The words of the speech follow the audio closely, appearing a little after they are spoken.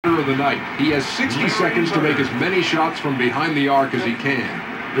of the night. He has 60 seconds to make as many shots from behind the arc as he can.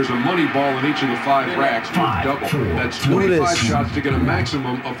 There's a money ball in each of the 5 racks for a double. That's 25 shots to get a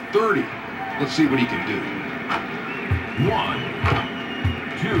maximum of 30. Let's see what he can do. 1,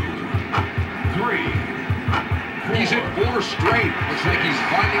 2, 3. He's hit 4 straight. Looks like he's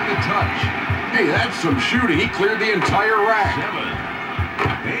finding the touch. Hey, that's some shooting. He cleared the entire rack.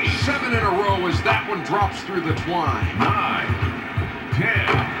 7 in a row as that one drops through the twine. 9,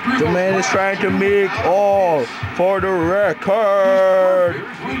 10. The man is trying to make all for the record.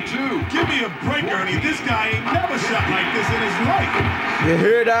 Through 2. Give me a break, Ernie. This guy ain't never shot like this in his life. You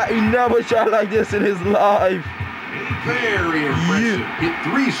hear that? He never shot like this in his life. Very impressive. Hit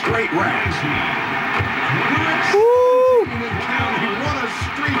 3 straight racks. Woo!